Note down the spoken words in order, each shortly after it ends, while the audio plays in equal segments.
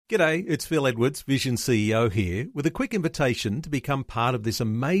G'day, it's Phil Edwards, Vision CEO here, with a quick invitation to become part of this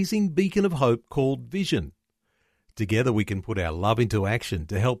amazing beacon of hope called Vision. Together we can put our love into action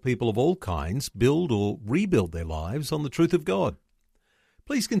to help people of all kinds build or rebuild their lives on the truth of God.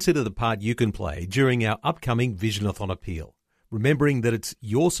 Please consider the part you can play during our upcoming Visionathon appeal, remembering that it's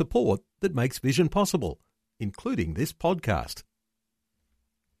your support that makes Vision possible, including this podcast.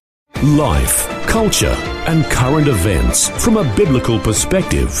 Life, culture, and current events from a biblical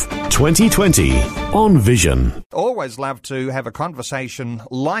perspective. 2020 on Vision. Always love to have a conversation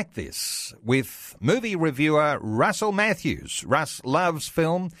like this with movie reviewer Russell Matthews. Russ loves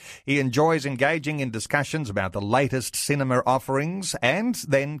film. He enjoys engaging in discussions about the latest cinema offerings and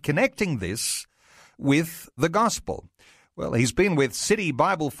then connecting this with the gospel. Well, he's been with City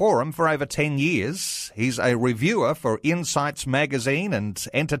Bible Forum for over 10 years. He's a reviewer for Insights Magazine and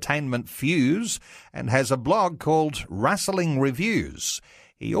Entertainment Fuse and has a blog called Rustling Reviews.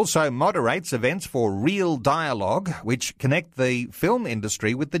 He also moderates events for Real Dialogue, which connect the film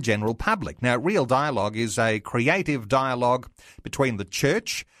industry with the general public. Now, Real Dialogue is a creative dialogue between the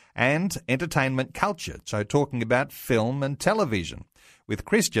church and entertainment culture, so talking about film and television, with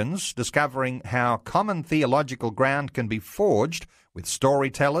Christians discovering how common theological ground can be forged with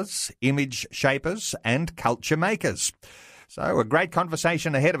storytellers, image shapers, and culture makers. So a great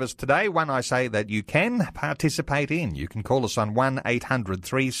conversation ahead of us today, one I say that you can participate in. You can call us on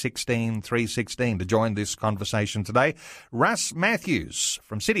 1-800-316-316 to join this conversation today. Russ Matthews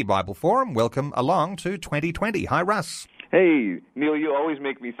from City Bible Forum, welcome along to 2020. Hi, Russ. Hey, Neil, you always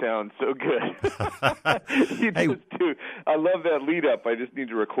make me sound so good. You just do. I love that lead up. I just need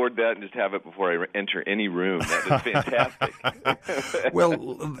to record that and just have it before I enter any room. That is fantastic.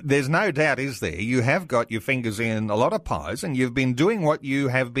 Well, there's no doubt, is there? You have got your fingers in a lot of pies, and you've been doing what you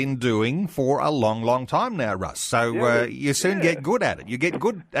have been doing for a long, long time now, Russ. So you soon get good at it. You get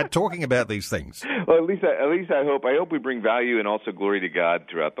good at talking about these things. Well, at least I hope. I hope we bring value and also glory to God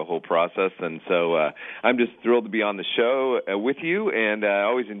throughout the whole process. And so I'm just thrilled to be on the show with you, and I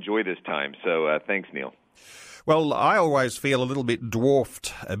always enjoy this time. So thanks, Neil. Well, I always feel a little bit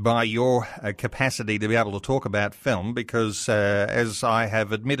dwarfed by your capacity to be able to talk about film because, as I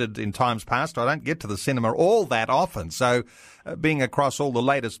have admitted in times past, I don't get to the cinema all that often. So being across all the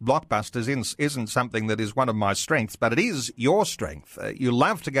latest blockbusters isn't something that is one of my strengths, but it is your strength. You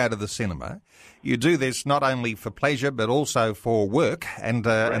love to go to the cinema. You do this not only for pleasure but also for work, and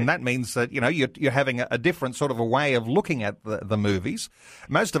that means that you're having a different sort of a way of looking at the movies.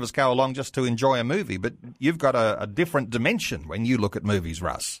 Most of us go along just to enjoy a movie, but you've got a different dimension when you look at movies,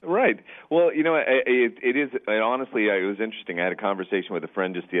 Russ. Right. Well, it is. Honestly, it was interesting. I had a conversation with a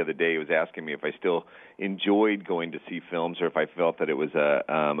friend just the other day. He was asking me if I still enjoyed going to see films or if I felt that it was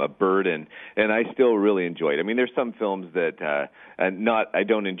a burden, and I still really enjoy it. I mean, there's some films that I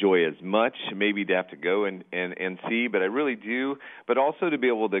don't enjoy as much, maybe to have to go and see, but I really do. But also to be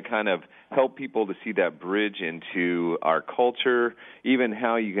able to kind of help people to see that bridge into our culture, even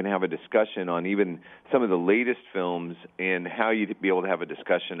how you can have a discussion on even some of the latest films and how you'd be able to have a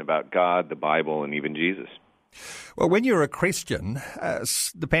discussion about God, the Bible, and even Jesus. Well, when you're a Christian,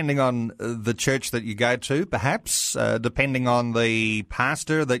 depending on the church that you go to, perhaps, depending on the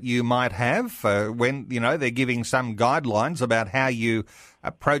pastor that you might have, when, they're giving some guidelines about how you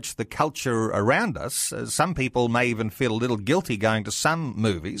approach the culture around us, some people may even feel a little guilty going to some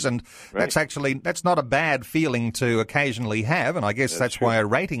movies, and right. that's not a bad feeling to occasionally have, and I guess that's why a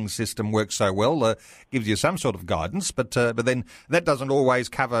rating system works so well, gives you some sort of guidance, but then that doesn't always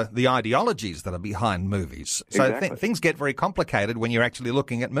cover the ideologies that are behind movies. So exactly. Things get very complicated when you're actually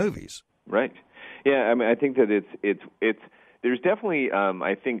looking at movies. Right. Yeah, I mean, I think that it's there's definitely,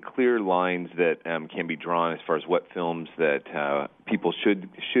 I think, clear lines that can be drawn as far as what films that people should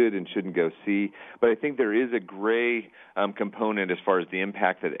and shouldn't go see. But I think there is a gray component as far as the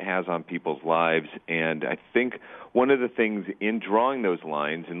impact that it has on people's lives. And I think one of the things in drawing those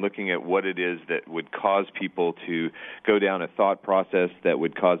lines and looking at what it is that would cause people to go down a thought process that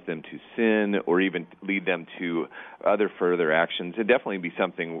would cause them to sin or even lead them to other further actions, it'd definitely be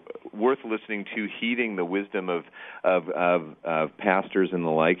something worth listening to, heeding the wisdom of pastors and the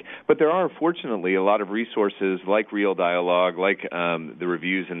like. But there are, fortunately, a lot of resources like Real Dialogue, like the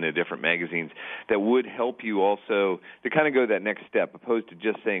reviews in the different magazines that would help you also to kind of go that next step, opposed to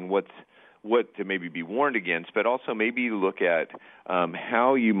just saying what to maybe be warned against, but also maybe look at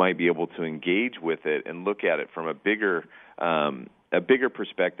how you might be able to engage with it and look at it from a bigger a bigger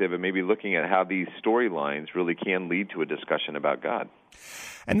perspective and maybe looking at how these storylines really can lead to a discussion about God.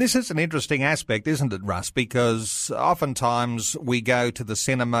 And this is an interesting aspect, isn't it, Russ? Because oftentimes we go to the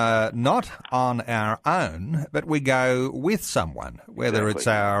cinema not on our own, but we go with someone, whether it's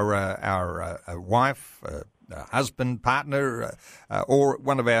our wife, husband, partner, or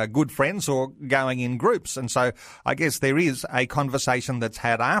one of our good friends, or going in groups. And so I guess there is a conversation that's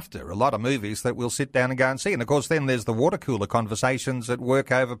had after a lot of movies that we'll sit down and go and see. And of course then there's the water cooler conversations at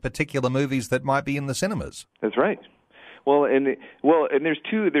work over particular movies that might be in the cinemas. That's right. Well, and there's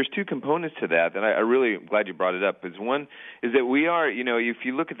two components to that, and I really am glad you brought it up. One is that we are, if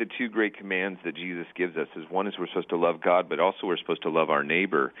you look at the two great commands that Jesus gives us, one is we're supposed to love God, but also we're supposed to love our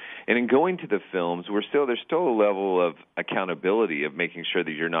neighbor. And in going to the films, there's still a level of accountability of making sure that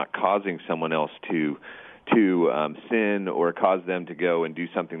you're not causing someone else to sin or cause them to go and do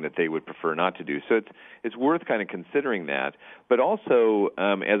something that they would prefer not to do. So it's worth kind of considering that. But also,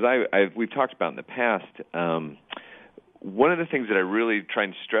 as we've talked about in the past. One of the things that I really try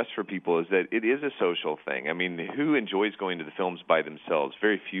and stress for people is that it is a social thing. I mean, who enjoys going to the films by themselves?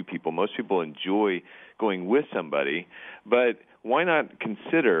 Very few people. Most people enjoy going with somebody. But why not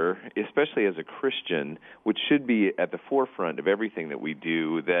consider, especially as a Christian, which should be at the forefront of everything that we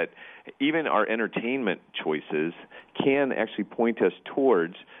do, that even our entertainment choices can actually point us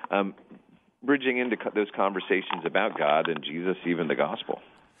towards bridging into those conversations about God and Jesus, even the gospel.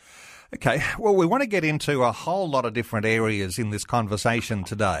 Okay, well, we want to get into a whole lot of different areas in this conversation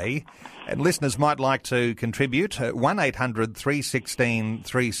today, and listeners might like to contribute.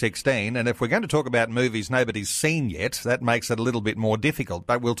 1-800-316-316, and if we're going to talk about movies nobody's seen yet, that makes it a little bit more difficult,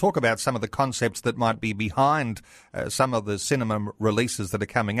 but we'll talk about some of the concepts that might be behind some of the cinema releases that are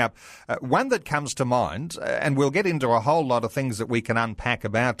coming up. One that comes to mind, and we'll get into a whole lot of things that we can unpack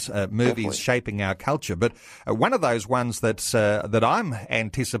about movies shaping our culture, but one of those ones that I'm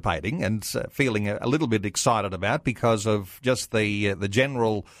anticipating and feeling a little bit excited about because of just the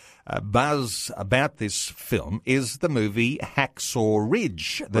general buzz about this film is the movie Hacksaw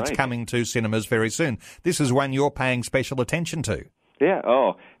Ridge that's coming to cinemas very soon. This is one you're paying special attention to. Yeah,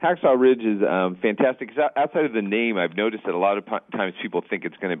 Hacksaw Ridge is fantastic. Outside of the name, I've noticed that a lot of times people think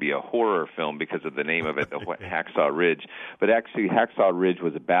it's going to be a horror film because of the name of it, the Hacksaw Ridge. But actually, Hacksaw Ridge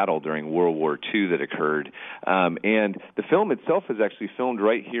was a battle during World War II that occurred. And the film itself is actually filmed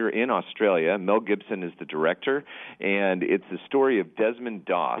right here in Australia. Mel Gibson is the director, and it's the story of Desmond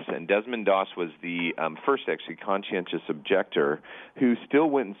Doss. And Desmond Doss was the first, actually, conscientious objector who still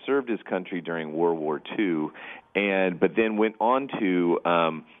went and served his country during World War II. But then went on to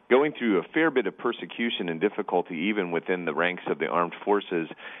going through a fair bit of persecution and difficulty even within the ranks of the armed forces,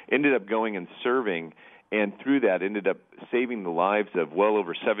 ended up going and serving, and through that ended up saving the lives of well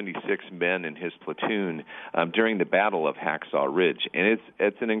over 76 men in his platoon during the Battle of Hacksaw Ridge. And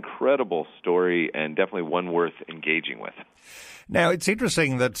it's an incredible story and definitely one worth engaging with. Now, it's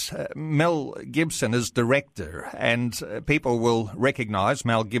interesting that Mel Gibson is director, and people will recognise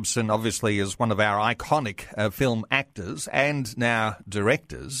Mel Gibson obviously as one of our iconic film actors and now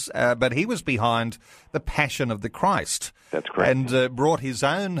directors, but he was behind The Passion of the Christ. That's correct. And brought his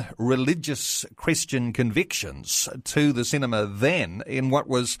own religious Christian convictions to the cinema then in what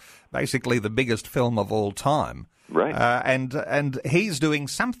was basically the biggest film of all time. Right. And he's doing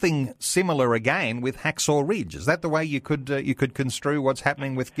something similar again with Hacksaw Ridge. Is that the way you could construe what's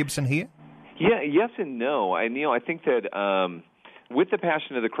happening with Gibson here? Yeah, yes and no. I think that with The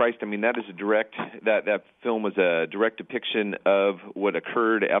Passion of the Christ, I mean that is that film was a direct depiction of what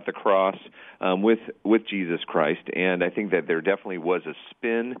occurred at the cross with Jesus Christ, and I think that there definitely was a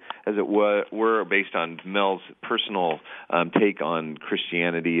spin, as it were, based on Mel's personal take on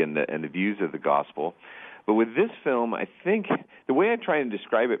Christianity and the views of the gospel. But with this film, I think the way I try and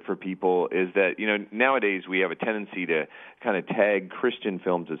describe it for people is that, nowadays we have a tendency to kind of tag Christian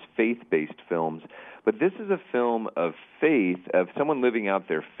films as faith-based films. But this is a film of faith, of someone living out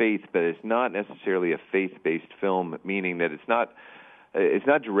their faith, but it's not necessarily a faith-based film, meaning that it's not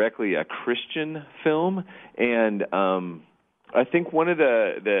directly a Christian film. And I think one of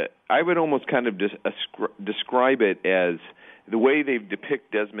I would almost kind of describe it as the way they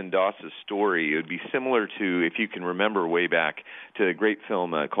depict Desmond Doss's story. It would be similar to, if you can remember way back, to a great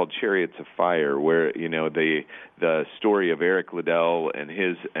film called Chariots of Fire, where the story of Eric Liddell and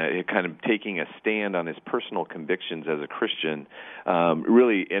his kind of taking a stand on his personal convictions as a Christian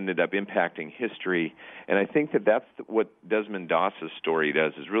really ended up impacting history. And I think that that's what Desmond Doss's story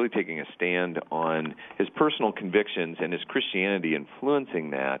does, is really taking a stand on his personal convictions and his Christianity influencing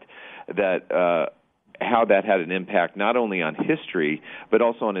that how that had an impact not only on history, but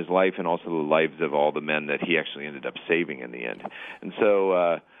also on his life and also the lives of all the men that he actually ended up saving in the end. And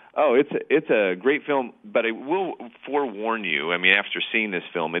so, it's a great film, but I will forewarn you, I mean, after seeing this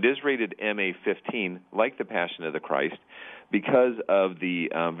film, it is rated MA-15, like The Passion of the Christ, because of the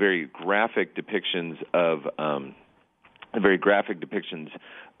very graphic depictions of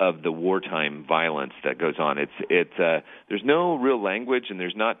the wartime violence that goes on. There's no real language, and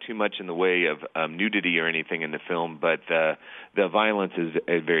there's not too much in the way of nudity or anything in the film, but the violence is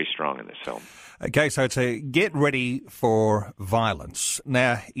very strong in this film. Okay, so it's a get ready for violence.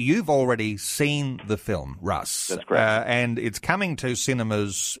 Now, you've already seen the film, Russ. That's correct. And it's coming to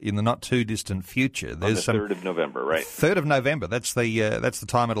cinemas in the not-too-distant future. There's on the 3rd of November, right? 3rd of November. That's the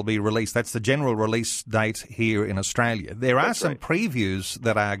time it'll be released. That's the general release date here in Australia. There are some previews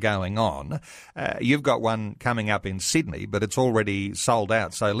that are going on. You've got one coming up in Sydney, but it's already sold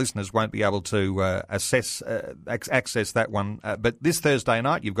out, so listeners won't be able to access that one. But this Thursday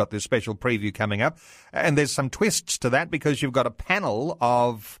night, you've got this special preview coming up, and there's some twists to that because you've got a panel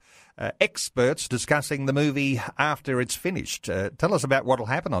of experts discussing the movie after it's finished. Tell us about what will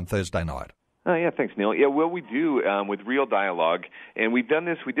happen on Thursday night. Oh, yeah, thanks, Neil. Yeah, well, we do with Real Dialogue, and we did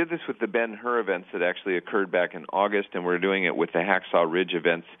this with the Ben-Hur events that actually occurred back in August, and we're doing it with the Hacksaw Ridge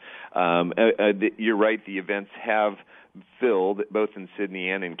events. You're right, the events have filled both in Sydney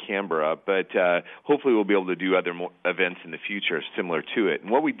and in Canberra, but hopefully we'll be able to do other events in the future similar to it.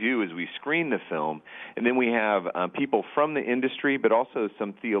 And what we do is we screen the film, and then we have people from the industry, but also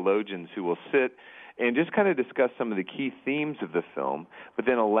some theologians who will sit and just kind of discuss some of the key themes of the film, but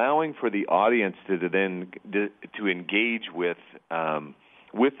then allowing for the audience to engage with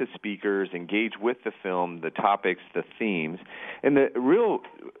the speakers, engage with the film, the topics, the themes, and the real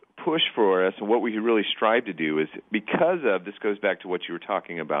push for us and what we really strive to do is because of this goes back to what you were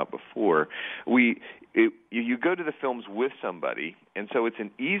talking about before. You go to the films with somebody, and so it's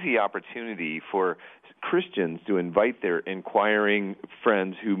an easy opportunity for Christians to invite their inquiring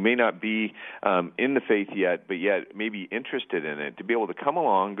friends who may not be in the faith yet, but yet may be interested in it, to be able to come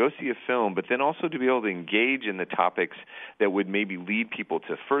along, go see a film, but then also to be able to engage in the topics that would maybe lead people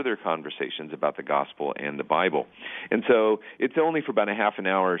to further conversations about the gospel and the Bible. And so it's only for about a half an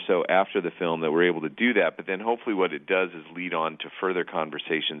hour or so after the film that we're able to do that, but then hopefully what it does is lead on to further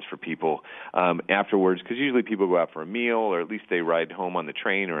conversations for people afterwards, because usually people go out for a meal, or at least they ride home on the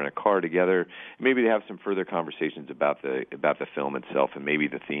train or in a car together. Maybe they have some further conversations about the film itself and maybe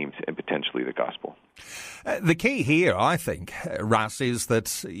the themes and potentially the gospel. The key here, I think, Russ, is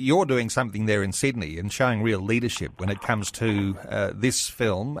that you're doing something there in Sydney and showing real leadership when it comes to this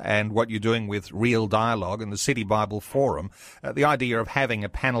film and what you're doing with Real Dialogue and the City Bible Forum, the idea of having a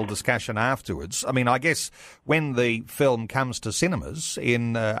panel discussion afterwards. I mean, I guess when the film comes to cinemas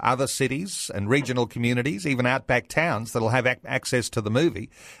in other cities and regional communities, even outback towns that'll have access to the movie,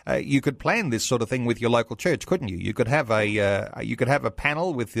 you could plan this sort of thing with your local church, couldn't you? You could have a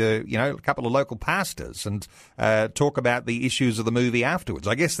panel with a couple of local pastors and talk about the issues of the movie afterwards.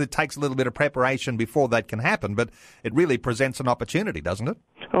 I guess it takes a little bit of preparation before that can happen, but it really presents an opportunity, doesn't it?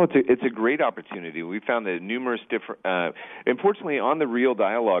 Oh, it's a great opportunity. We found that numerous different, unfortunately, on the Real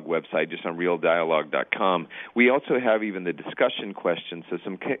Dialogue website, just on realdialogue.com, we also have even the discussion questions, so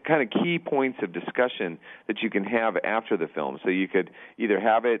some kind of key points of discussion that you can have after the film. So you could either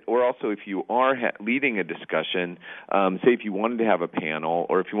have it, or also if you are leading a discussion, say if you wanted to have a panel,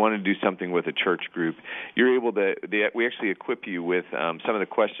 or if you wanted to do something with a church group, you're able to. We actually equip you with some of the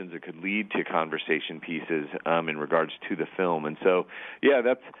questions that could lead to conversation pieces in regards to the film. And so, yeah,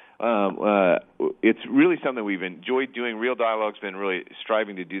 that's. It's really something we've enjoyed doing. Real Dialogue's been really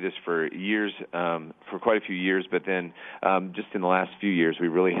striving to do this for years, for quite a few years, but then just in the last few years, we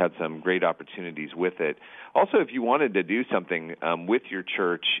really had some great opportunities with it. Also, if you wanted to do something with your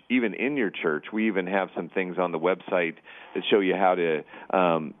church, even in your church, we even have some things on the website that show you how to,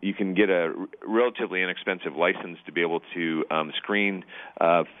 you can get a relatively inexpensive license to be able to screen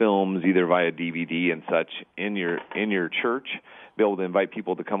films either via DVD and such in your church, be able to invite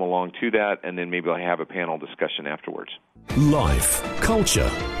people to come along to that, and then maybe have a panel discussion afterwards. Life, culture,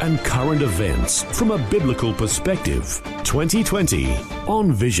 and current events from a biblical perspective. 2020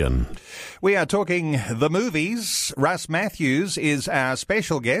 on Vision. We are talking the movies. Russ Matthews is our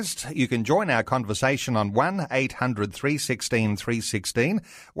special guest. You can join our conversation on 1-800-316-316,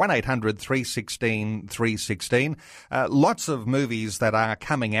 1-800-316-316. Lots of movies that are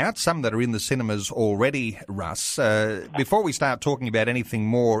coming out, some that are in the cinemas already, Russ. Before we start talking about anything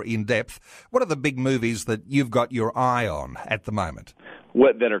more in depth, what are the big movies that you've got your eye on at the moment?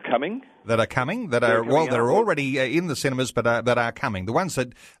 What that are coming? That are coming, they're already in the cinemas, but are coming. The ones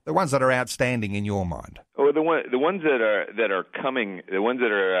that are outstanding in your mind. Oh, the ones that are coming, the ones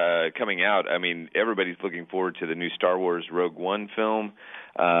that are coming out. I mean, everybody's looking forward to the new Star Wars Rogue One film,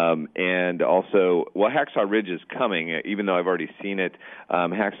 and also, Hacksaw Ridge is coming. Even though I've already seen it,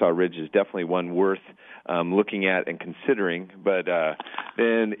 Hacksaw Ridge is definitely one worth looking at and considering. But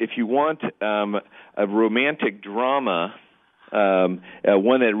then, if you want a romantic drama.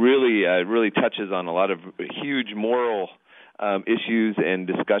 One that really touches on a lot of huge moral issues and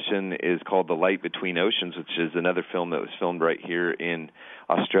discussion is called The Light Between Oceans, which is another film that was filmed right here in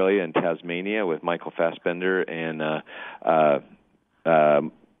Australia and Tasmania with Michael Fassbender and her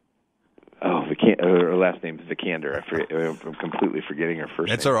last name is Vikander. I'm completely forgetting her first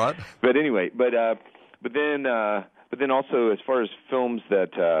name. That's all right. But anyway, but then also as far as films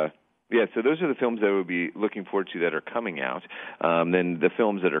that. So those are the films that I would be looking forward to that are coming out. Then the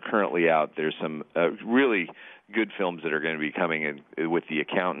films that are currently out, there's some really good films that are going to be coming in with The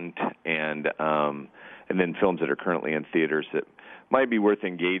Accountant, and then films that are currently in theaters that might be worth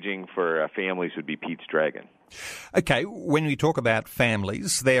engaging for families would be Pete's Dragon. Okay, when we talk about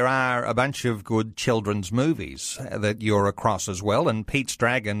families, there are a bunch of good children's movies that you're across as well, and Pete's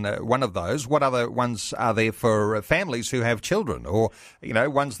Dragon, one of those. What other ones are there for families who have children, or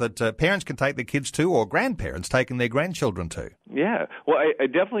ones that parents can take their kids to, or grandparents taking their grandchildren to? Yeah, well, I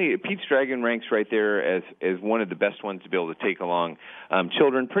definitely Pete's Dragon ranks right there as one of the best ones to be able to take along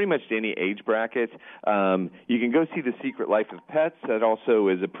children, pretty much to any age bracket. You can go see The Secret Life of Pets. That also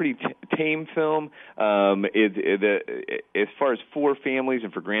is a pretty tame film. As far as for families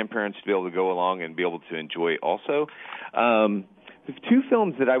and for grandparents to be able to go along and be able to enjoy also. There's two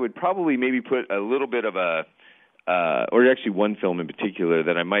films that I would probably maybe put a little bit of or actually one film in particular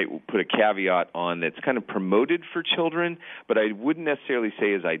that I might put a caveat on that's kind of promoted for children, but I wouldn't necessarily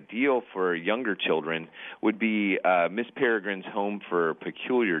say is ideal for younger children, would be Miss Peregrine's Home for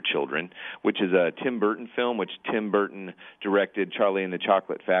Peculiar Children, which is a Tim Burton film, which Tim Burton directed, Charlie and the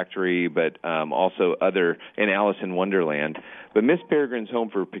Chocolate Factory, but also and Alice in Wonderland. But Miss Peregrine's Home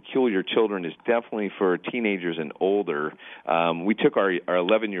for Peculiar Children is definitely for teenagers and older. We took our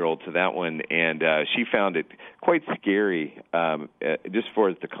 11-year-old to that one, and she found it quite scary, just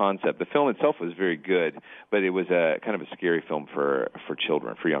for the concept. The film itself was very good, but it was a kind of a scary film for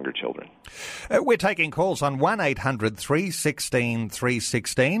children, for younger children. We're taking calls on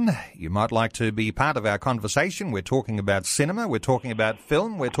 1-800-316-316. You might like to be part of our conversation. We're talking about cinema, we're talking about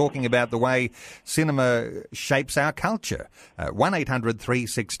film, we're talking about the way cinema shapes our culture.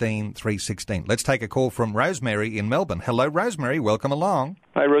 1-800-316-316. Let's take a call from Rosemary in Melbourne. Hello, Rosemary. Welcome along.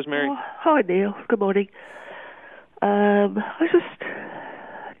 Hi, Rosemary. Oh, hi, Neil. Good morning. I was just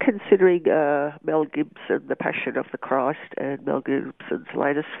considering Mel Gibson, The Passion of the Christ, and Mel Gibson's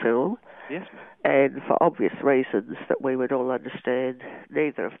latest film. Yes. And for obvious reasons that we would all understand,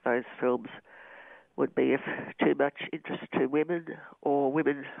 neither of those films would be of too much interest to women or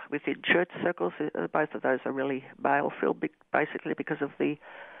women within church circles. Both of those are really male films, basically because of the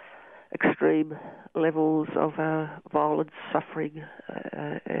extreme levels of violence, suffering,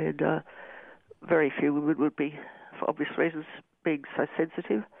 and very few women would be, for obvious reasons, being so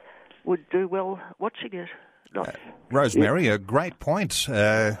sensitive, would do well watching it. Rosemary, a great point.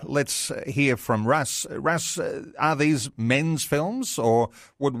 Let's hear from Russ. Russ, are these men's films, or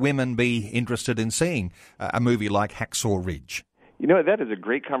would women be interested in seeing a movie like Hacksaw Ridge? That is a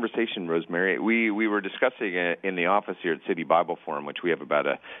great conversation, Rosemary. We were discussing it in the office here at City Bible Forum, which we have about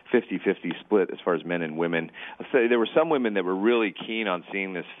a 50-50 split as far as men and women. So there were some women that were really keen on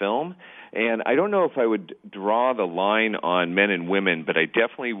seeing this film, and I don't know if I would draw the line on men and women, but I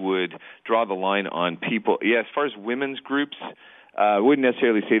definitely would draw the line on people. Yeah, as far as women's groups, I wouldn't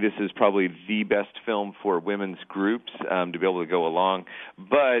necessarily say this is probably the best film for women's groups to be able to go along,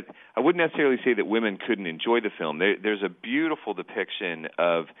 but I wouldn't necessarily say that women couldn't enjoy the film. There's a beautiful depiction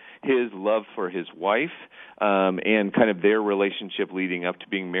of his love for his wife and kind of their relationship leading up to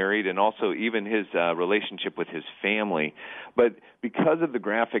being married, and also even his relationship with his family. But because of the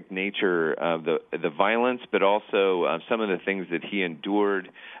graphic nature of the violence, but also some of the things that he endured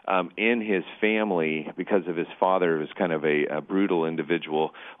in his family because of his father, who was kind of a brutal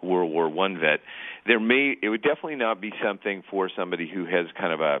individual, World War I vet, it would definitely not be something for somebody who has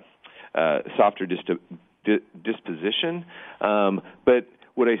kind of a softer disposition. But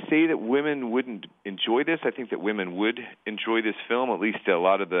would I say that women wouldn't enjoy this? I think that women would enjoy this film, at least a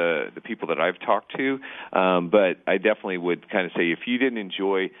lot of the people that I've talked to. But I definitely would kind of say if you didn't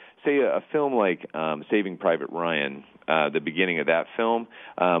enjoy, say, a film like Saving Private Ryan, the beginning of that film,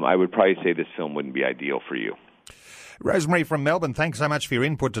 I would probably say this film wouldn't be ideal for you. Rosemary from Melbourne, thanks so much for your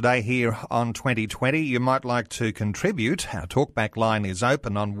input today here on 2020. You might like to contribute. Our talkback line is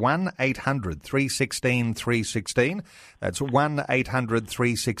open on 1-800 316 316. That's 1-800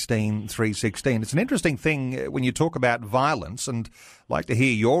 316 316. It's an interesting thing when you talk about violence, and I'd like to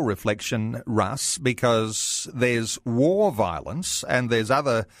hear your reflection, Russ, because there's war violence and there's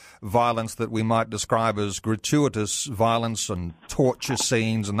other violence that we might describe as gratuitous violence and torture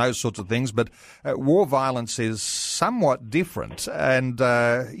scenes and those sorts of things, but war violence is somewhat different. And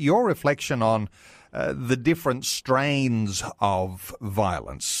your reflection on the different strains of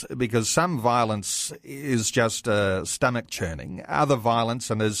violence, because some violence is just stomach churning. Other violence,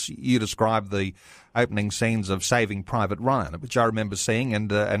 and as you described the opening scenes of Saving Private Ryan, which I remember seeing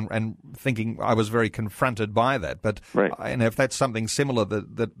and thinking I was very confronted by that. But right. And if that's something similar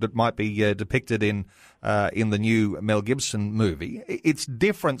that might be depicted in the new Mel Gibson movie, it's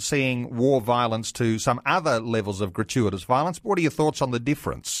different seeing war violence to some other levels of gratuitous violence. What are your thoughts on the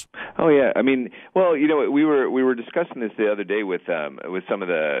difference? Oh yeah, I mean, well, you know, we were discussing this the other day with some of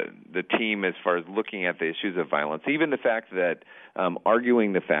the team as far as looking at the issues of violence. Even the fact that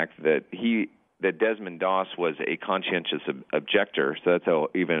arguing the fact that Desmond Doss was a conscientious objector, so that's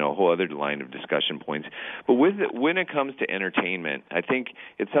even a whole other line of discussion points. But when it comes to entertainment, I think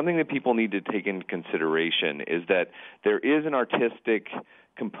it's something that people need to take into consideration, is that there is an artistic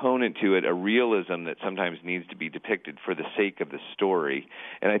component to it, a realism that sometimes needs to be depicted for the sake of the story.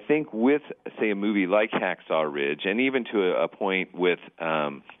 And I think with, say, a movie like Hacksaw Ridge, and even to a point with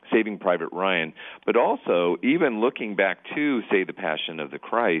Saving Private Ryan, but also even looking back to, say, The Passion of the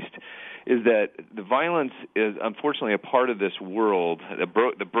Christ, is that the violence is unfortunately a part of this world,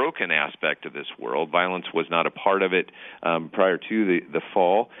 the broken aspect of this world. Violence was not a part of it prior to the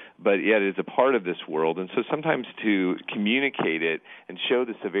fall, but yet it is a part of this world. And so sometimes to communicate it and show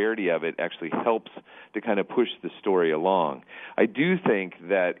the severity of it actually helps to kind of push the story along. I do think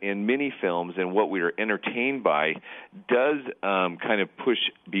that in many films, and what we are entertained by does kind of push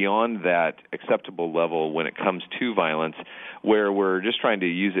beyond that acceptable level when it comes to violence, where we're just trying to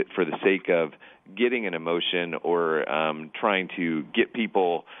use it for the sake of getting an emotion or trying to get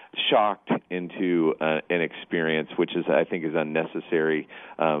people shocked into an experience, which is, I think, is unnecessary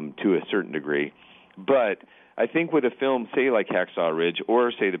to a certain degree. But I think with a film, say, like Hacksaw Ridge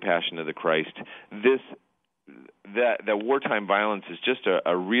or, say, The Passion of the Christ, that wartime violence is just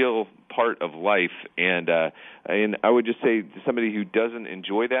a real part of life. And I would just say to somebody who doesn't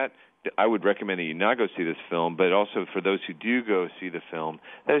enjoy that, I would recommend that you not go see this film, but also for those who do go see the film,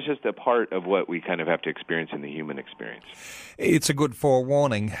 that is just a part of what we kind of have to experience in the human experience. It's a good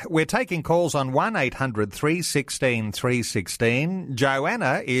forewarning. We're taking calls on 1-800 316 316.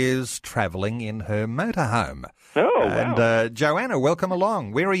 Joanna is travelling in her motorhome. Oh, wow. And Joanna, welcome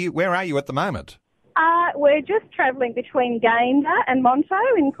along. Where are you at the moment? We're just travelling between Gayndah and Monto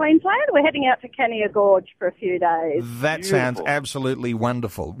in Queensland. We're heading out to Cannia Gorge for a few days. That sounds absolutely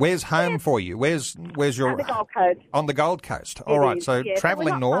wonderful. Where's home for you? Where's your... On the Gold Coast. On the Gold Coast. All right, so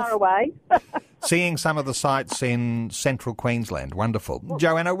travelling north. Far away. Seeing some of the sights in central Queensland. Wonderful.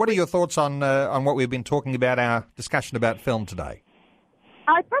 Joanna, what are your thoughts on what we've been talking about, our discussion about film today?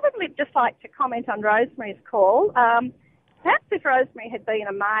 I'd probably just like to comment on Rosemary's call. Perhaps if Rosemary had been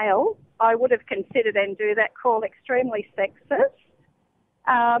a male, I would have considered and do that call extremely sexist.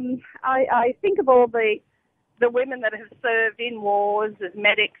 I think of all the women that have served in wars as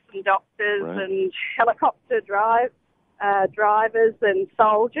medics and doctors and helicopter drivers and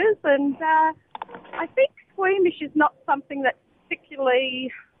soldiers, and I think squeamish is not something that's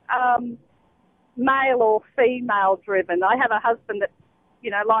particularly male or female driven. I have a husband that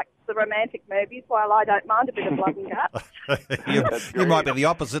likes the romantic movies, while I don't mind a bit of blood and guts. You might be the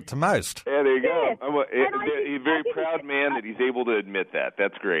opposite to most. Yeah, there you go. Yes. He's a very proud man that he's able to admit that.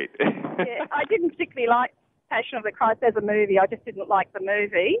 That's great. Yeah, I didn't particularly like Passion of the Christ as a movie. I just didn't like the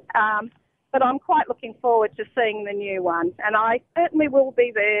movie. But I'm quite looking forward to seeing the new one. And I certainly will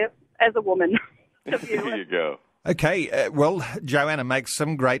be there as a woman to view it. There you go. Okay, well, Joanna makes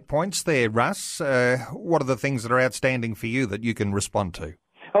some great points there. Russ, what are the things that are outstanding for you that you can respond to?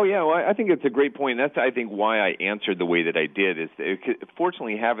 Oh, yeah, well, I think it's a great point. That's, I think, why I answered the way that I did. Is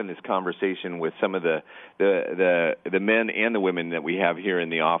fortunately having this conversation with some of the men and the women that we have here in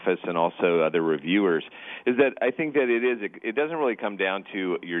the office, and also other reviewers, is that I think that it doesn't really come down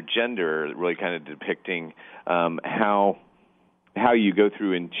to your gender, really kind of depicting how you go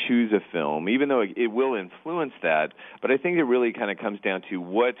through and choose a film, even though it will influence that. But I think it really kind of comes down to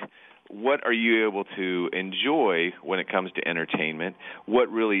what are you able to enjoy when it comes to entertainment? What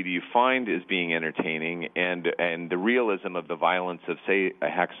really do you find as being entertaining? And the realism of the violence of, say, a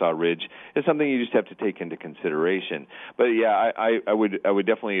Hacksaw Ridge is something you just have to take into consideration. But yeah, I would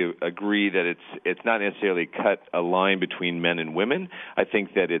definitely agree that it's not necessarily cut a line between men and women. I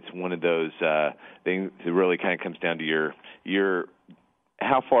think that it's one of those things that really kind of comes down to your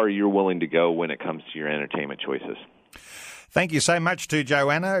how far you're willing to go when it comes to your entertainment choices. Thank you so much to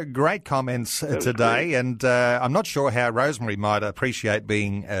Joanna. Great comments today. Great. And I'm not sure how Rosemary might appreciate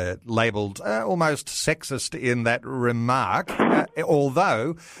being labelled almost sexist in that remark,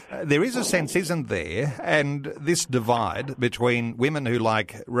 although there is a sense, isn't there, and this divide between women who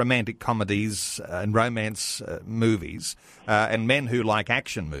like romantic comedies and romance movies and men who like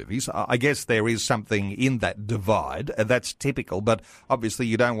action movies. I guess there is something in that divide. That's typical, but obviously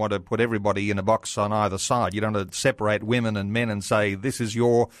you don't want to put everybody in a box on either side. You don't want to separate women and men and say this is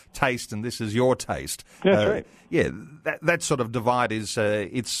your taste and this is your taste. That's right. Yeah, that sort of divide is.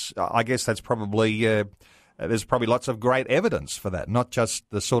 I guess that's probably. There's probably lots of great evidence for that, not just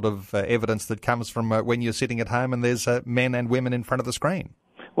the sort of evidence that comes from when you're sitting at home and there's men and women in front of the screen.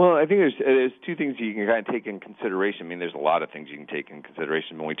 Well, I think there's two things you can kind of take in consideration. I mean, there's a lot of things you can take in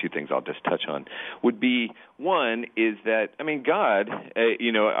consideration. Only two things I'll just touch on would be, one is that, I mean, God,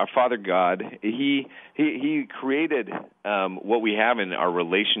 our Father God, He created what we have in our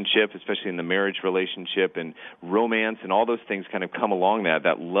relationship, especially in the marriage relationship, and romance, and all those things kind of come along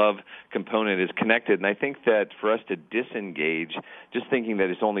that love component is connected. And I think that for us to disengage, just thinking that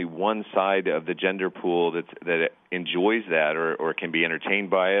it's only one side of the gender pool that enjoys that or can be entertained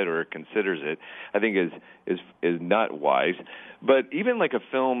by it or considers it, I think is not wise. But even like a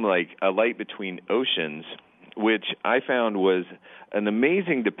film like A Light Between Oceans, which I found was an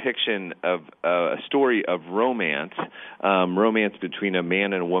amazing depiction of a story of romance between a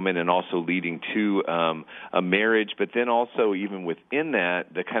man and a woman, and also leading to a marriage. But then also, even within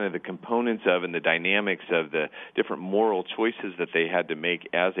that, the kind of the components of and the dynamics of the different moral choices that they had to make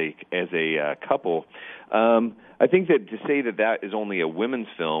as a couple. I think that to say that is only a women's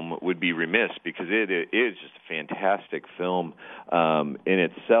film would be remiss, because it is just a fantastic film in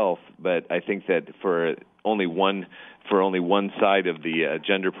itself. But I think that for only one side of the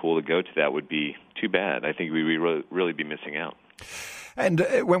gender pool to go to that would be too bad. I think we would really be missing out. And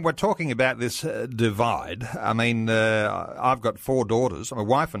when we're talking about this divide, I mean, I've got 4 daughters. I'm a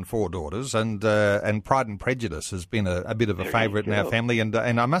wife and 4 daughters, and Pride and Prejudice has been a bit of a favourite in our family, and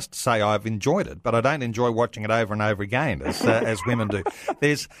I must say I've enjoyed it, but I don't enjoy watching it over and over again as women do.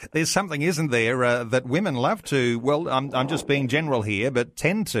 There's something, isn't there, that women love to? Well, I'm just being general here, but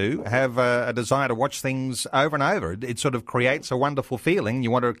tend to have a desire to watch things over and over. It sort of creates a wonderful feeling.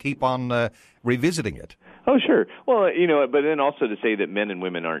 You want to keep on revisiting it. Oh, sure. Well, but then also to say that men and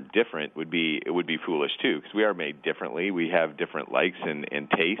women aren't different would be foolish too, because we are made differently. We have different likes and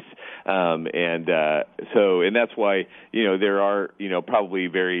tastes, and that's why there are probably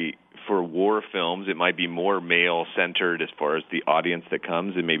very. For war films, it might be more male-centered as far as the audience that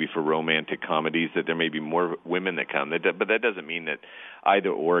comes, and maybe for romantic comedies that there may be more women that come. But that doesn't mean that either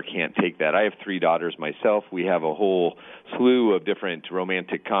or can't take that. I have 3 daughters myself. We have a whole slew of different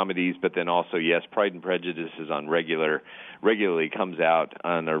romantic comedies, but then also, yes, Pride and Prejudice is on regularly comes out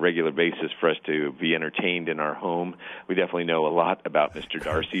on a regular basis for us to be entertained in our home. We definitely know a lot about Mr.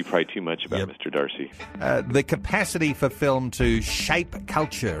 Darcy, probably too much about Mr. Darcy. The capacity for film to shape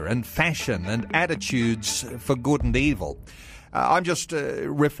culture and fashion and attitudes for good and evil. I'm just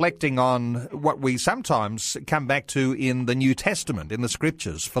reflecting on what we sometimes come back to in the New Testament, in the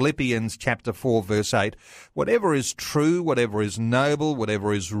Scriptures. Philippians chapter 4, verse 8. Whatever is true, whatever is noble,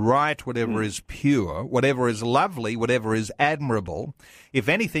 whatever is right, whatever is pure, whatever is lovely, whatever is admirable, if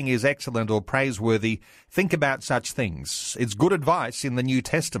anything is excellent or praiseworthy, think about such things. It's good advice in the New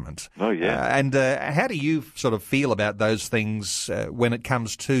Testament. Oh, yeah. And how do you sort of feel about those things when it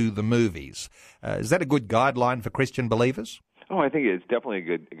comes to the movies? Is that a good guideline for Christian believers? Oh, I think it's definitely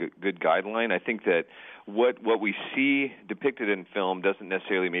a good guideline. I think that what we see depicted in film doesn't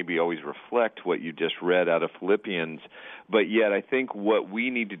necessarily maybe always reflect what you just read out of Philippians, but yet I think what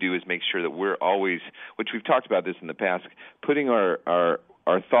we need to do is make sure that we're always, which we've talked about this in the past, putting our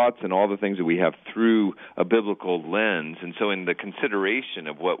thoughts and all the things that we have through a biblical lens. And so in the consideration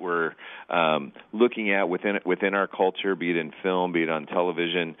of what we're looking at within our culture, be it in film, be it on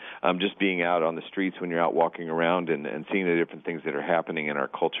television, just being out on the streets when you're out walking around and seeing the different things that are happening in our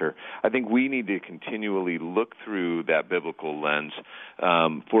culture, I think we need to continually look through that biblical lens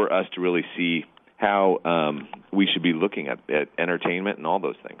for us to really see how we should be looking at entertainment and all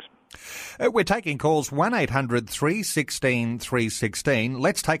those things. We're taking calls 1-800-316-316.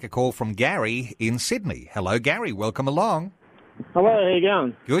 Let's take a call from Gary in Sydney. Hello, Gary. Welcome along. Hello, how you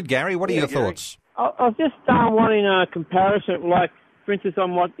going? Good, Gary. What are your thoughts? I was just wanting a comparison, like, for instance,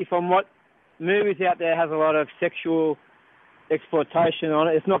 if movies out there has a lot of sexual exploitation on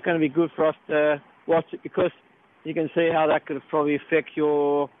it, it's not going to be good for us to watch it because you can see how that could probably affect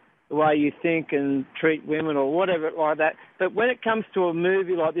the way you think and treat women or whatever like that. But when it comes to a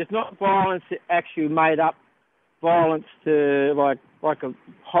movie like this, not violence actually made up violence to like a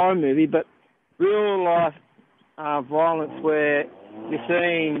horror movie, but real life violence where you're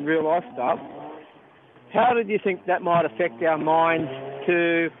seeing real life stuff. How did you think that might affect our minds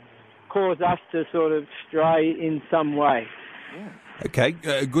to cause us to sort of stray in some way? Yeah. Okay,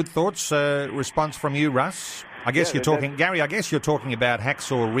 good thoughts. Response from you, Russ? I guess you're talking, Gary. I guess you're talking about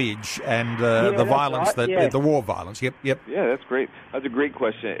Hacksaw Ridge and the violence the war violence. Yep. Yeah, that's great. That's a great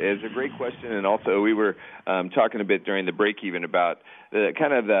question. It's a great question, and also we were talking a bit during the break even about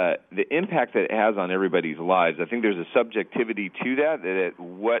the impact that it has on everybody's lives. I think there's a subjectivity to that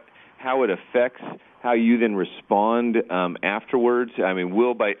how it affects how you then respond afterwards. I mean,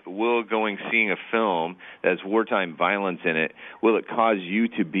 will seeing a film that has wartime violence in it, will it cause you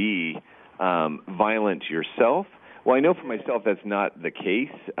to be violent yourself? Well, I know for myself that's not the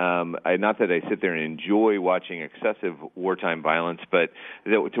case. Not that I sit there and enjoy watching excessive wartime violence, but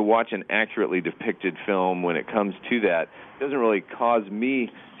to watch an accurately depicted film when it comes to that doesn't really cause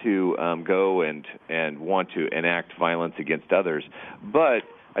me to go and want to enact violence against others. But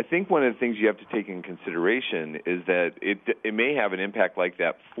I think one of the things you have to take in consideration is that it may have an impact like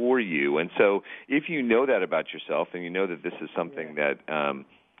that for you. And so if you know that about yourself and you know that this is something that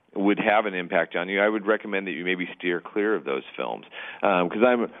would have an impact on you, I would recommend that you maybe steer clear of those films. Because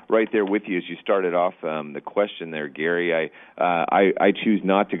I'm right there with you as you started off the question there, Gary. I choose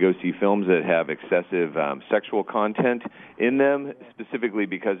not to go see films that have excessive sexual content in them, specifically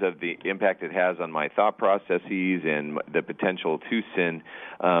because of the impact it has on my thought processes and the potential to sin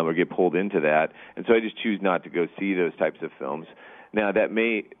or get pulled into that. And so I just choose not to go see those types of films. Now,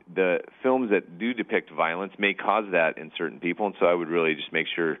 the films that do depict violence may cause that in certain people, and so I would really just make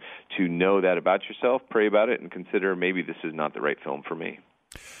sure to know that about yourself, pray about it, and consider maybe this is not the right film for me.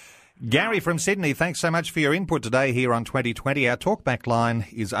 Gary from Sydney, thanks so much for your input today here on 2020. Our talkback line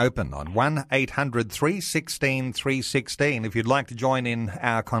is open on 1-800-316-316 if you'd like to join in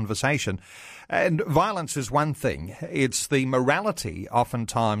our conversation. And violence is one thing. It's the morality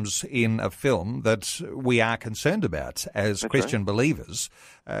oftentimes in a film that we are concerned about as Christian believers.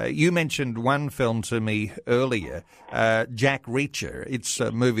 You mentioned one film to me earlier, Jack Reacher. It's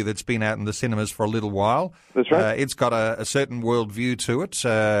a movie that's been out in the cinemas for a little while. That's right. It's got a certain worldview to it.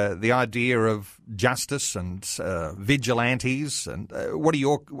 The idea of justice and vigilantes. And what are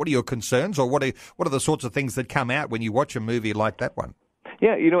your concerns, or what are the sorts of things that come out when you watch a movie like that one?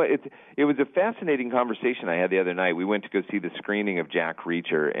 Yeah, it was a fascinating conversation I had the other night. We went to go see the screening of Jack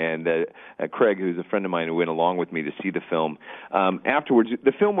Reacher, and Craig, who's a friend of mine who went along with me to see the film, afterwards,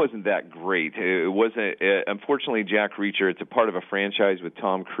 the film wasn't that great. It wasn't, unfortunately, Jack Reacher, it's a part of a franchise with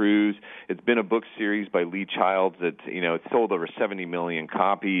Tom Cruise. It's been a book series by Lee Childs that, it's sold over 70 million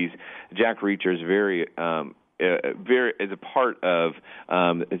copies. Jack Reacher is very is a part of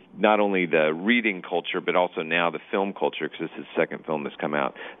not only the reading culture, but also now the film culture, because this is the second film that's come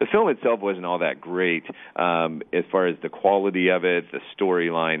out. The film itself wasn't all that great as far as the quality of it, the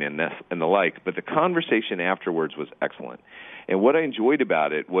storyline, and the like, but the conversation afterwards was excellent. And what I enjoyed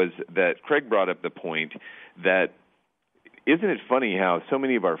about it was that Craig brought up the point that, isn't it funny how so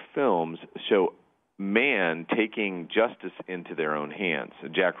many of our films show man taking justice into their own hands.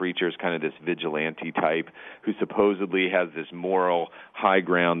 Jack Reacher is kind of this vigilante type who supposedly has this moral high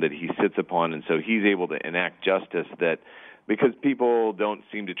ground that he sits upon, and so he's able to enact justice that because people don't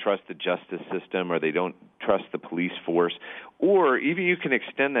seem to trust the justice system or they don't trust the police force, or even you can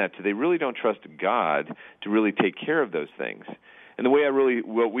extend that to they really don't trust God to really take care of those things. And the way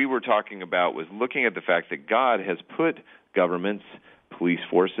what we were talking about was looking at the fact that God has put governments, police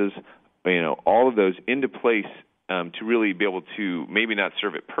forces, all of those into place to really be able to maybe not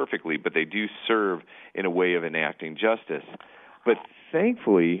serve it perfectly, but they do serve in a way of enacting justice. But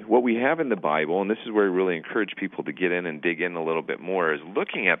thankfully, what we have in the Bible, and this is where we really encourage people to get in and dig in a little bit more, is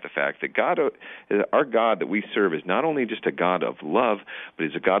looking at the fact that God, our God that we serve, is not only just a God of love, but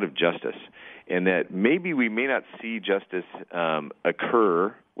is a God of justice. And that maybe we may not see justice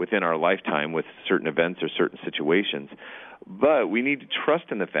occur within our lifetime with certain events or certain situations, But we need to trust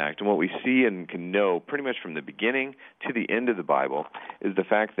in the fact, and what we see and can know pretty much from the beginning to the end of the Bible is the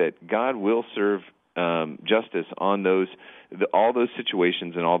fact that God will serve justice on all those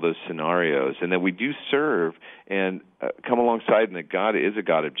situations and all those scenarios, and that we do serve and come alongside, and that God is a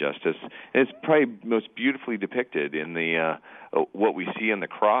God of justice. And it's probably most beautifully depicted in the what we see on the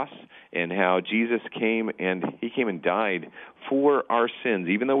cross, and how Jesus came and died for our sins,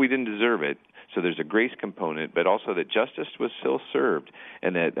 even though we didn't deserve it. So there's a grace component, but also that justice was still served,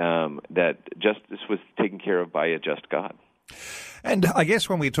 and that justice was taken care of by a just God. And I guess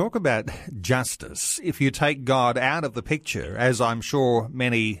when we talk about justice, if you take God out of the picture, as I'm sure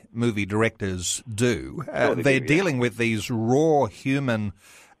many movie directors do, they're dealing with these raw human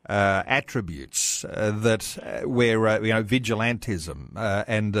attributes where vigilantism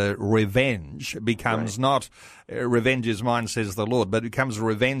and revenge becomes not revenge is mine, says the Lord, but it becomes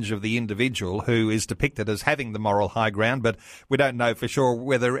revenge of the individual who is depicted as having the moral high ground, but we don't know for sure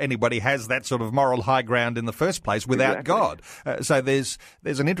whether anybody has that sort of moral high ground in the first place without God. So there's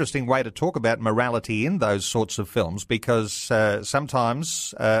an interesting way to talk about morality in those sorts of films, because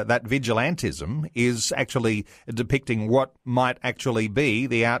sometimes that vigilantism is actually depicting what might actually be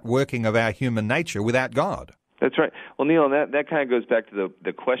the outworking of our human nature without God. That's right. Well, Neil, that kind of goes back to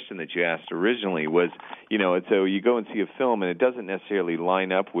the question that you asked originally was, so you go and see a film and it doesn't necessarily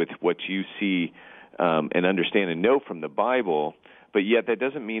line up with what you see and understand and know from the Bible, but yet that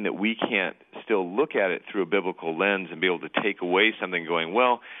doesn't mean that we can't still look at it through a biblical lens and be able to take away something going,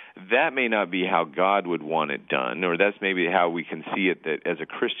 well, that may not be how God would want it done, or that's maybe how we can see it that as a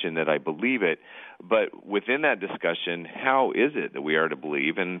Christian that I believe it. But within that discussion, how is it that we are to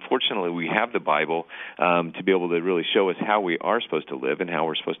believe? And fortunately, we have the Bible to be able to really show us how we are supposed to live and how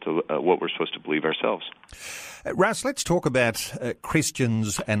we're supposed to what we're supposed to believe ourselves. Russ, let's talk about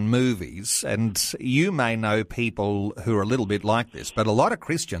Christians and movies. And you may know people who are a little bit like this, but a lot of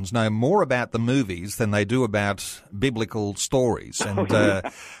Christians know more about the movies than they do about biblical stories. And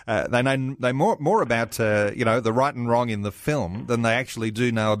they know more about the right and wrong in the film than they actually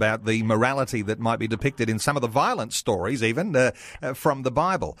do know about the morality that might be depicted in some of the violent stories, even from the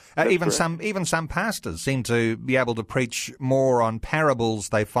Bible. Even some pastors seem to be able to preach more on parables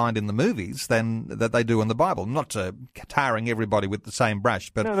they find in the movies than that they do in the Bible. Not tarring everybody with the same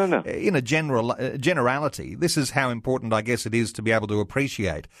brush, but no. In a generality, this is how important I guess it is to be able to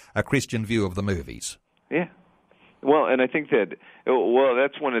appreciate a Christian view of the movies. Yeah. Well, and I think that's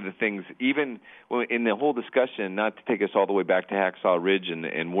one of the things, even in the whole discussion, not to take us all the way back to Hacksaw Ridge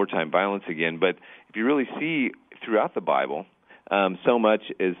and wartime violence again, but if you really see throughout the Bible, so much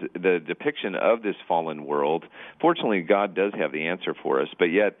is the depiction of this fallen world. Fortunately, God does have the answer for us, but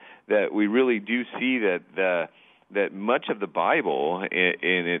yet that we really do see that much of the Bible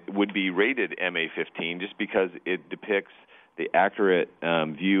in it would be rated MA-15 just because it depicts the accurate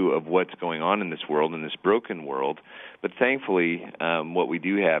view of what's going on in this world, in this broken world. But thankfully, what we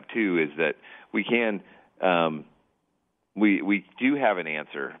do have, too, is that we can we do have an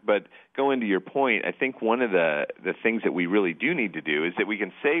answer. But going to your point, I think one of the things that we really do need to do is that we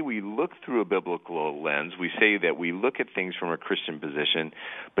can say we look through a biblical lens. We say that we look at things from a Christian position,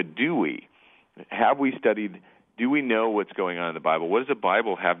 but do we? Have we studied? Do we know what's going on in the Bible? What does the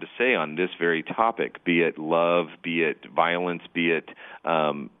Bible have to say on this very topic, be it love, be it violence, be it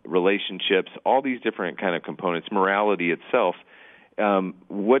relationships, all these different kind of components, morality itself?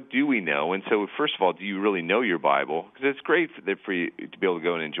 What do we know? And so, first of all, do you really know your Bible? Because it's great for you to be able to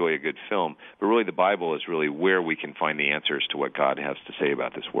go and enjoy a good film, but really the Bible is really where we can find the answers to what God has to say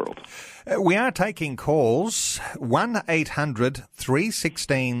about this world. We are taking calls,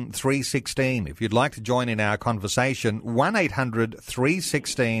 1-800-316-316. If you'd like to join in our conversation,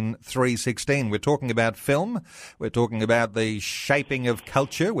 1-800-316-316. We're talking about film. We're talking about the shaping of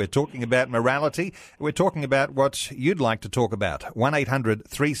culture. We're talking about morality. We're talking about what you'd like to talk about.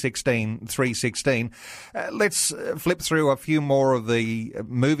 1-800-316-316. Let's flip through a few more of the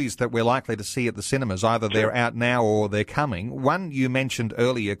movies that we're likely to see at the cinemas. Either they're out now or they're coming. One you mentioned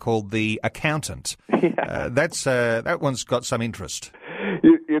earlier called The Accountant. Yeah. That one's got some interest.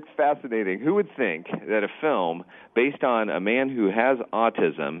 It's fascinating. Who would think that a film based on a man who has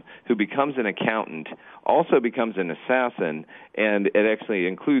autism, who becomes an accountant, also becomes an assassin, and it actually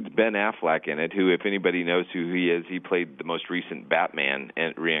includes Ben Affleck in it, who, if anybody knows who he is, he played the most recent Batman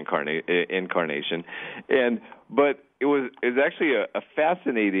incarnation. But it was actually a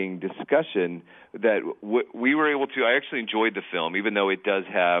fascinating discussion that we were able to. I actually enjoyed the film, even though it does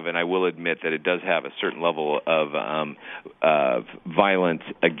have, and I will admit that it does have a certain level of violence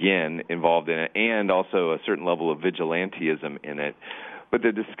again involved in it, and also a certain level of vigilantism in it. But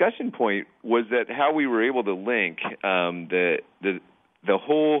the discussion point was that how we were able to link the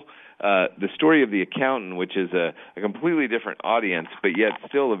whole the story of the accountant, which is a completely different audience, but yet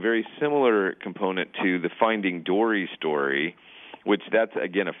still a very similar component to the Finding Dory story, which that's,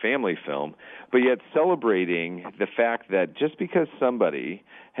 again, a family film, but yet celebrating the fact that just because somebody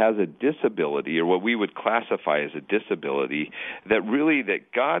has a disability, or what we would classify as a disability, that really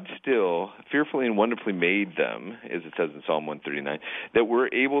that God still fearfully and wonderfully made them, as it says in Psalm 139, that we're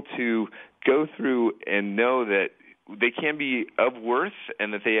able to go through and know that they can be of worth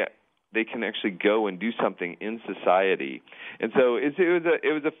and that they can actually go and do something in society. And so it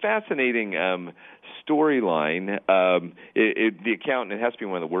was a fascinating storyline. The Accountant, it has to be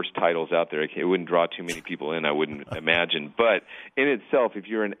one of the worst titles out there. It wouldn't draw too many people in, I wouldn't imagine. But in itself, if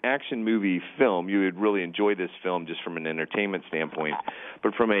you're an action movie film, you would really enjoy this film just from an entertainment standpoint.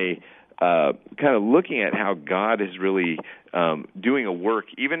 But from a kind of looking at how God is really doing a work,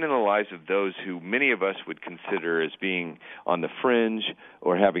 even in the lives of those who many of us would consider as being on the fringe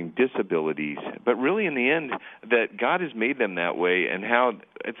or having disabilities, but really in the end that God has made them that way, and how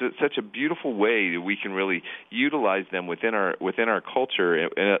it's such a beautiful way that we can really utilize them within our culture,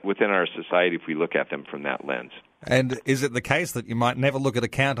 within our society, if we look at them from that lens. And is it the case that you might never look at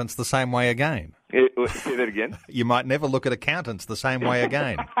accountants the same way again? Say that again? You might never look at accountants the same way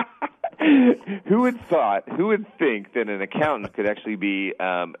again. Who would think that an accountant could actually be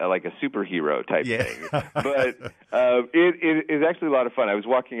like a superhero type thing? But it is actually a lot of fun. I was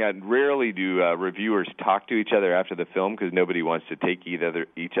walking out, and rarely do reviewers talk to each other after the film because nobody wants to take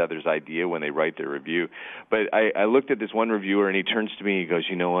each other's idea when they write their review. But I looked at this one reviewer, and he turns to me and he goes,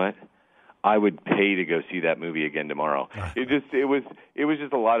 "You know what? I would pay to go see that movie again tomorrow." It was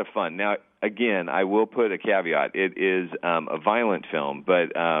just a lot of fun. Now, again, I will put a caveat. It is a violent film,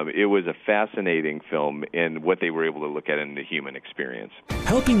 but it was a fascinating film in what they were able to look at in the human experience.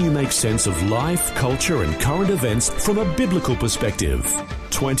 Helping you make sense of life, culture and current events from a biblical perspective.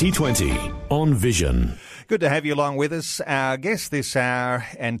 2020 on Vision. Good to have you along with us. Our guest this hour,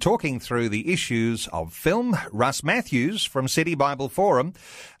 and talking through the issues of film, Russ Matthews from City Bible Forum.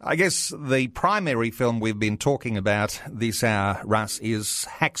 I guess the primary film we've been talking about this hour, Russ, is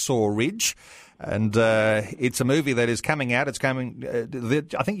Hacksaw Ridge. And it's a movie that is coming out. It's coming,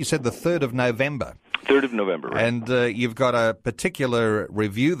 I think you said the 3rd of November. 3rd of November, right. And you've got a particular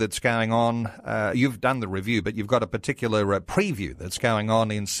review that's going on. You've done the review, but you've got a particular preview that's going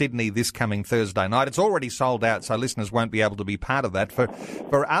on in Sydney this coming Thursday night. It's already sold out, so listeners won't be able to be part of that. For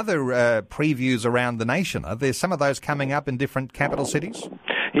other previews around the nation, are there some of those coming up in different capital cities?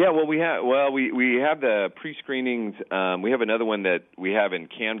 Yeah, well, we have the pre-screenings. We have another one that we have in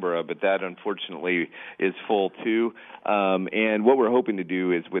Canberra, but that unfortunately is full too. And what we're hoping to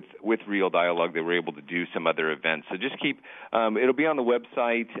do is with Real Dialogue that we're able to do some other events. So just keep. It'll be on the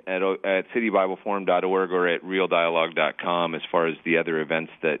website at citybibleforum.org or at realdialogue.com as far as the other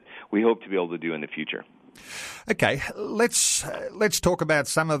events that we hope to be able to do in the future. Okay, let's talk about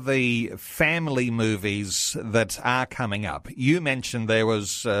some of the family movies that are coming up. You mentioned there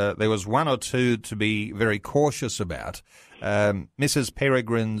was one or two to be very cautious about. Mrs.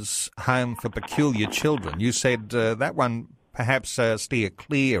 Peregrine's Home for Peculiar Children. You said that one perhaps steer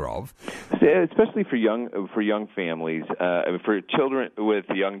clear of, especially for young families, for children with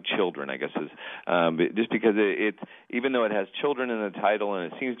young children, I guess is just because it even though it has children in the title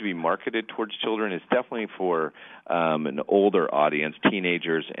and it seems to be marketed towards children, it's definitely for an older audience,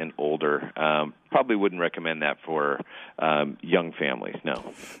 teenagers and older. Probably wouldn't recommend that for young families.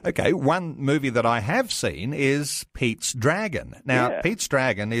 No. Okay, one movie that I have seen is Pete's Dragon. Now, Pete's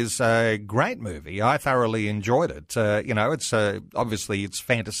Dragon is a great movie. I thoroughly enjoyed it. It's obviously it's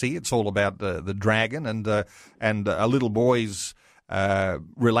fantasy. It's all about the dragon and a little boy's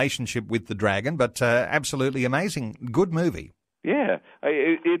relationship with the dragon. But absolutely amazing, good movie. Yeah,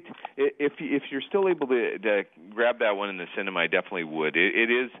 if you're still able to grab that one in the cinema, I definitely would.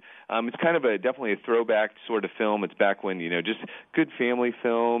 It is it's kind of definitely a throwback sort of film. It's back when just good family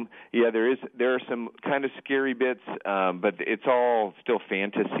film. Yeah, there are some kind of scary bits, but it's all still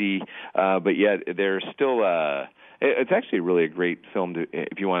fantasy. But yet there's still it's actually really a great film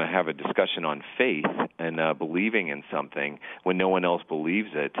if you want to have a discussion on faith and believing in something when no one else believes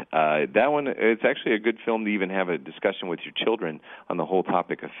it. That one, it's actually a good film to even have a discussion with your children on the whole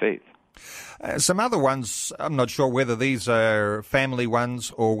topic of faith. Some other ones, I'm not sure whether these are family ones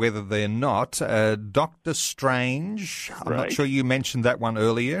or whether they're not. Doctor Strange, I'm not sure you mentioned that one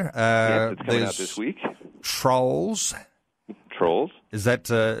earlier. Yes, it's coming out this week. Trolls. Is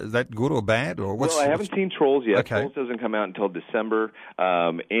that good or bad? Or Well, I haven't seen Trolls yet. Okay. Trolls doesn't come out until December,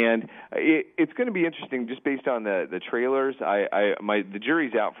 and it's going to be interesting just based on the trailers. The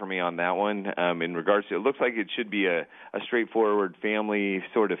jury's out for me on that one. In regards to, it looks like it should be a straightforward family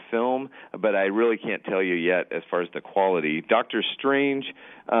sort of film, but I really can't tell you yet as far as the quality. Doctor Strange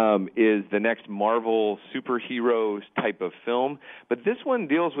is the next Marvel superhero type of film, but this one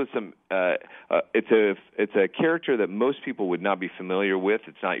deals with some. It's a character that most people would not be familiar with.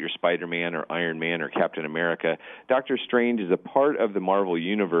 It's not your Spider-Man or Iron Man or Captain America. Doctor Strange is a part of the Marvel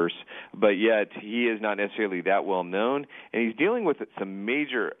universe, but yet he is not necessarily that well known, and he's dealing with some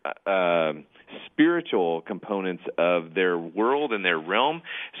major spiritual components of their world and their realm.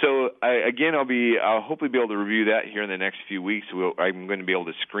 So I'll hopefully be able to review that here in the next few weeks. I'm going to be able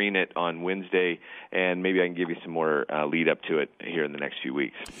to screen it on Wednesday, and maybe I can give you some more lead up to it here in the next few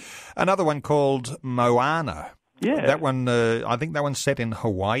weeks. Another one called Moana. Yeah, that one. I think that one's set in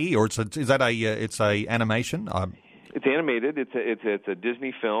Hawaii, or it's a animation. It's animated. It's a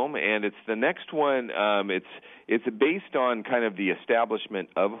Disney film, and it's the next one. It's based on kind of the establishment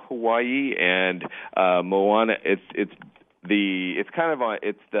of Hawaii and Moana. It's the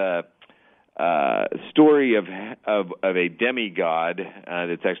story of a demigod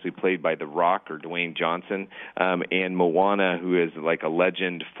that's actually played by The Rock or Dwayne Johnson, and Moana, who is like a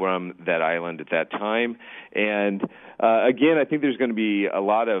legend from that island at that time. And again, I think there's going to be a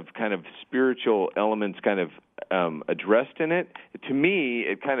lot of kind of spiritual elements kind of addressed in it. To me,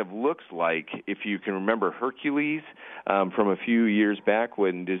 it kind of looks like, if you can remember Hercules from a few years back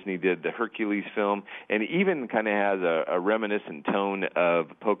when Disney did the Hercules film, and even kind of has a reminiscent tone of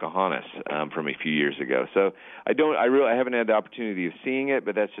Pocahontas from a few years ago. So I haven't had the opportunity of seeing it,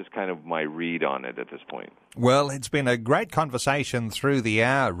 but that's just kind of my read on it at this point. Well, it's been a great conversation through the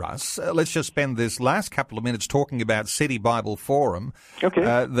hour, Russ. Let's just spend this last couple of minutes talking about City Bible Forum. Okay.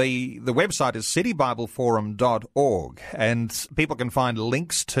 The website is citybibleforum.org, and people can find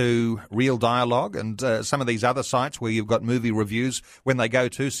links to Real Dialogue and some of these other sites where you've got movie reviews when they go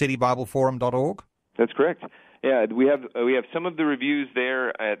to citybibleforum.org. That's correct. Yeah, we have some of the reviews there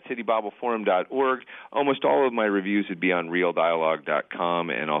at citybibleforum.org. Almost all of my reviews would be on realdialogue.com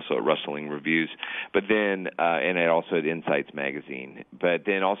and also at Rustling Reviews. But then, and also at Insights Magazine. But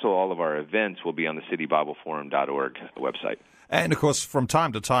then also all of our events will be on the citybibleforum.org website. And, of course, from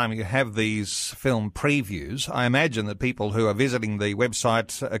time to time you have these film previews. I imagine that people who are visiting the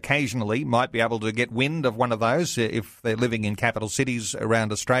website occasionally might be able to get wind of one of those if they're living in capital cities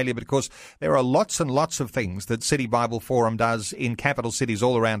around Australia. But, of course, there are lots and lots of things that City Bible Forum does in capital cities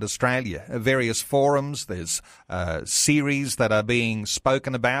all around Australia. Various forums, there's series that are being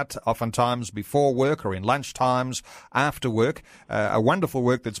spoken about, oftentimes before work or in lunch times, after work. A wonderful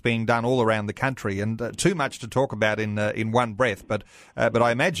work that's being done all around the country, and too much to talk about in one breath, but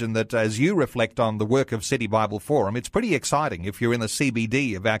I imagine that as you reflect on the work of City Bible Forum, it's pretty exciting if you're in the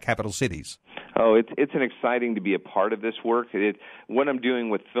CBD of our capital cities. Oh, it's an exciting to be a part of this work. What I'm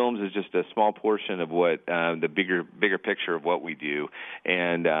doing with films is just a small portion of what the bigger picture of what we do.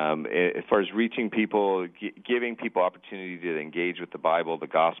 And as far as reaching people, giving people opportunity to engage with the Bible, the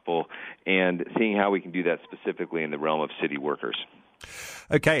gospel, and seeing how we can do that specifically in the realm of city workers.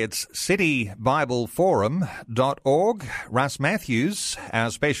 Okay, it's citybibleforum.org. Russ Matthews,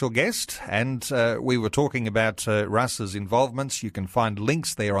 our special guest, and we were talking about Russ's involvements. You can find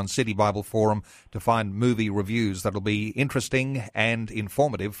links there on City Bible Forum to find movie reviews that'll be interesting and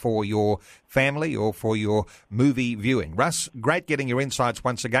informative for your family or for your movie viewing. Russ, great getting your insights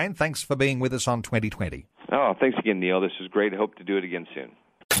once again. Thanks for being with us on 2020. Oh, thanks again, Neil. This was great. I hope to do it again soon.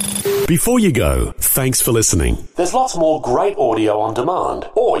 Before you go, thanks for listening. There's lots more great audio on demand,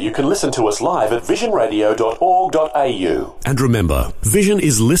 or you can listen to us live at visionradio.org.au. And remember, Vision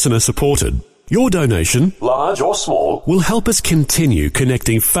is listener supported. Your donation, large or small, will help us continue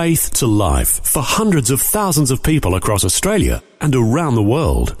connecting faith to life for hundreds of thousands of people across Australia and around the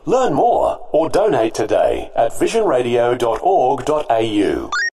world. Learn more or donate today at visionradio.org.au.